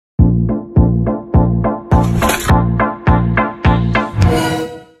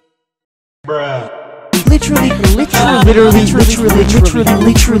Alright,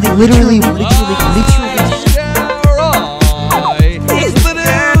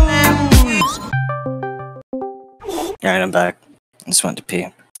 I'm back. I just wanted to pee.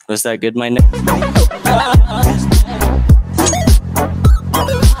 Was that good, my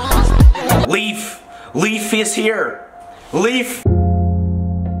Leaf is here. Leaf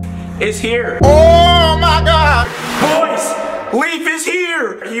is here. Oh my god! Boys, Leaf is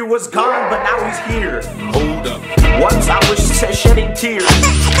here. He was gone, but now he's here. Hold up. Once I was shedding tears.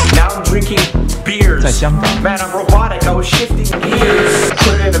 Now I'm drinking beers. Man, I'm robotic. I was shifting gears.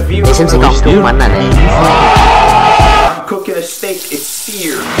 Put it in a view. I'm cooking a steak. It's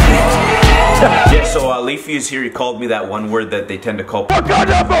seared. Yeah, so Leafy is here. He called me that one word that they tend to call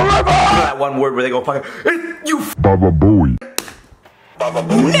Wakanda forever. You know that one word where they go fucking you Baba Booey. Baba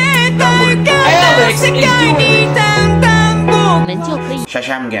Booey.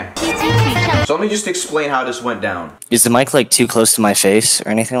 So let me just explain how this went down. Is the mic like too close to my face or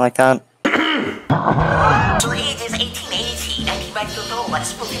anything like that?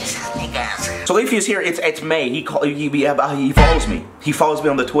 So Leafy is here. It's May. He follows me. He follows me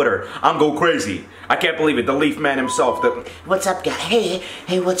on the Twitter. I'm go crazy. I can't believe it. The Leaf man himself. What's up, guy?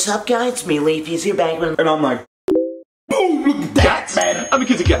 Hey, what's up, guy? It's me, Leafy. Is here back. And I'm like, boom! Look at that, man. I'm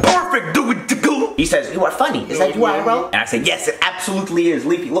gonna get perfect. Do it to go. He says, "You are funny. Is that you I wrote?" And I say, "Yes, it absolutely is,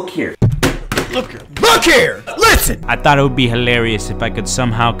 Leafy. Look here." Look here! Listen! I thought it would be hilarious if I could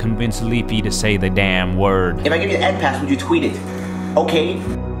somehow convince Leafy to say the damn word. If I give you the ad pass, would you tweet it? Okay.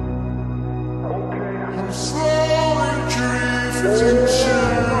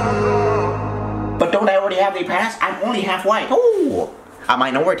 But don't I already have the pass? I'm only half white. Oh! A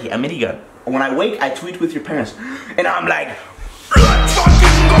minority, a minigun. When I wake, I tweet with your parents. And I'm like, let's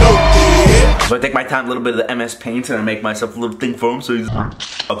fucking go! So I take my time, a little bit of the MS Paint, and I make myself a little thing for him, so he's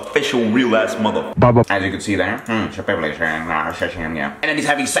official real-ass mother. As you can see there. And then he's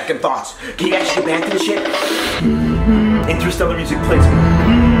having second thoughts. Can you actually get back to this shit? Interstellar music plays.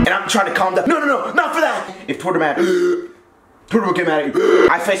 And I'm trying to calm down. No, not for that! If Twitter will get mad at you.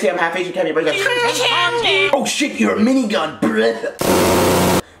 I say I'm half Asian, can't anybody go, oh shit, you're a minigun, bruh.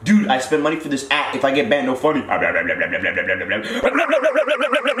 Dude, I spend money for this act. If I get banned, no funny.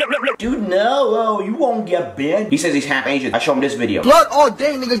 Dude, no, you won't get banned. He says he's half Asian. I show him this video. Blood all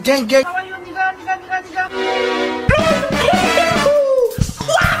day, nigga, gang.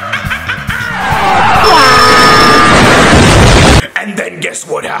 And then guess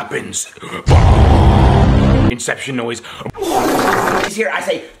what happens? Inception noise. He's here. I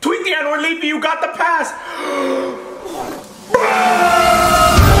say, tweet the N-word, Leafy, you got the pass.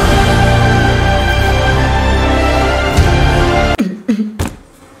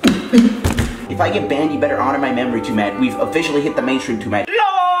 If I get banned, you better honor my memory, twomad. We've officially hit the mainstream, twomad.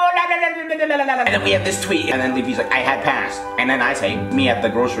 And then we have this tweet, and then Leafy's like, I had passed. And then I say, me at the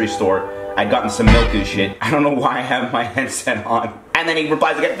grocery store, I'd gotten some milk and shit. I don't know why I have my headset on. And then he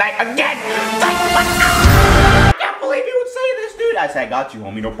replies again. I can't believe you would say this, dude. I say, I got you,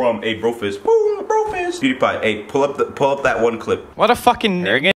 homie, no problem. Hey, brofist. Boom, brofist. PewDiePie, hey, pull up that one clip. What a fucking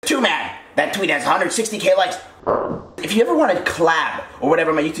arrogant. twomad. That tweet has 160K likes. If you ever want to collab or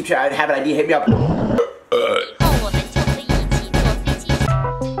whatever, my YouTube channel, I'd have an idea, hit me up.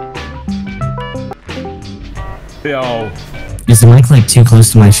 Yo. Is the mic like too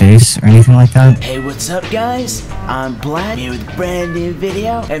close to my face or anything like that? Hey, what's up, guys? I'm Black. I'm here with a brand new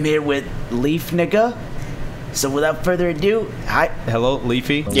video. I'm here with Leaf nigga. So without further ado, hi. Hello,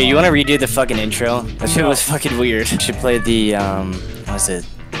 Leafy. Yeah, you want to redo the fucking intro? That shit was fucking weird. You should play the, what was it?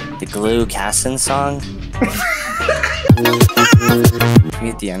 The Glue Cassin song?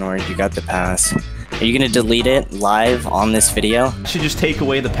 Tweet the N-word, you got the pass. Are you gonna delete it live on this video? I should just take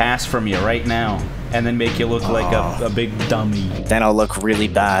away the pass from you right now. And then make you look like a big dummy. Then I'll look really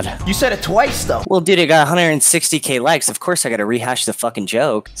bad. You said it twice, though. Well, dude, it got 160K likes. Of course I gotta rehash the fucking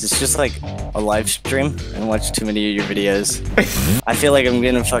joke. It's just like a live stream and watch too many of your videos. I feel like I'm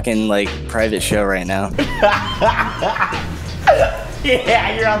getting a fucking, like, private show right now.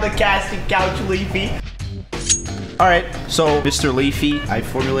 Yeah, you're on the casting couch, Leafy. Alright, so Mr. Leafy, I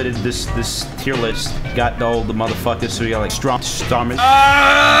formulated this tier list. Got all the motherfuckers, so you got like strong Starmers,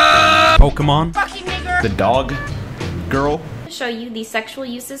 Pokemon, the dog girl. Show you the sexual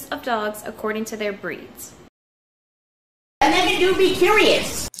uses of dogs according to their breeds. And then you do be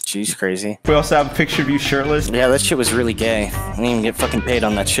curious. She's crazy. We also have a picture of you shirtless. Yeah, that shit was really gay. I didn't even get fucking paid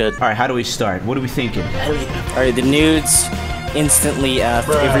on that shit. Alright, how do we start? What are we thinking? Alright, the nudes. Instantly F,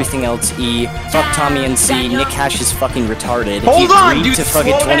 everything else E. Fuck Tommy and C. Nick Hash is fucking retarded. Hold on, dude, to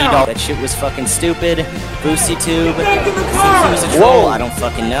fucking $20. That shit was fucking stupid. Boosty Tube. He was a troll. I don't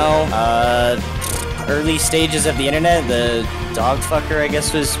fucking know. early stages of the internet, the dog fucker, I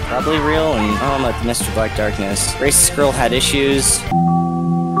guess, was probably real, and I don't know, Mr. Black Darkness. Racist Girl had issues.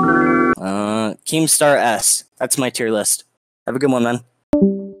 Keemstar S. That's my tier list. Have a good one, man.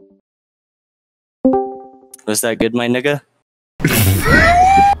 Was that good, my nigga?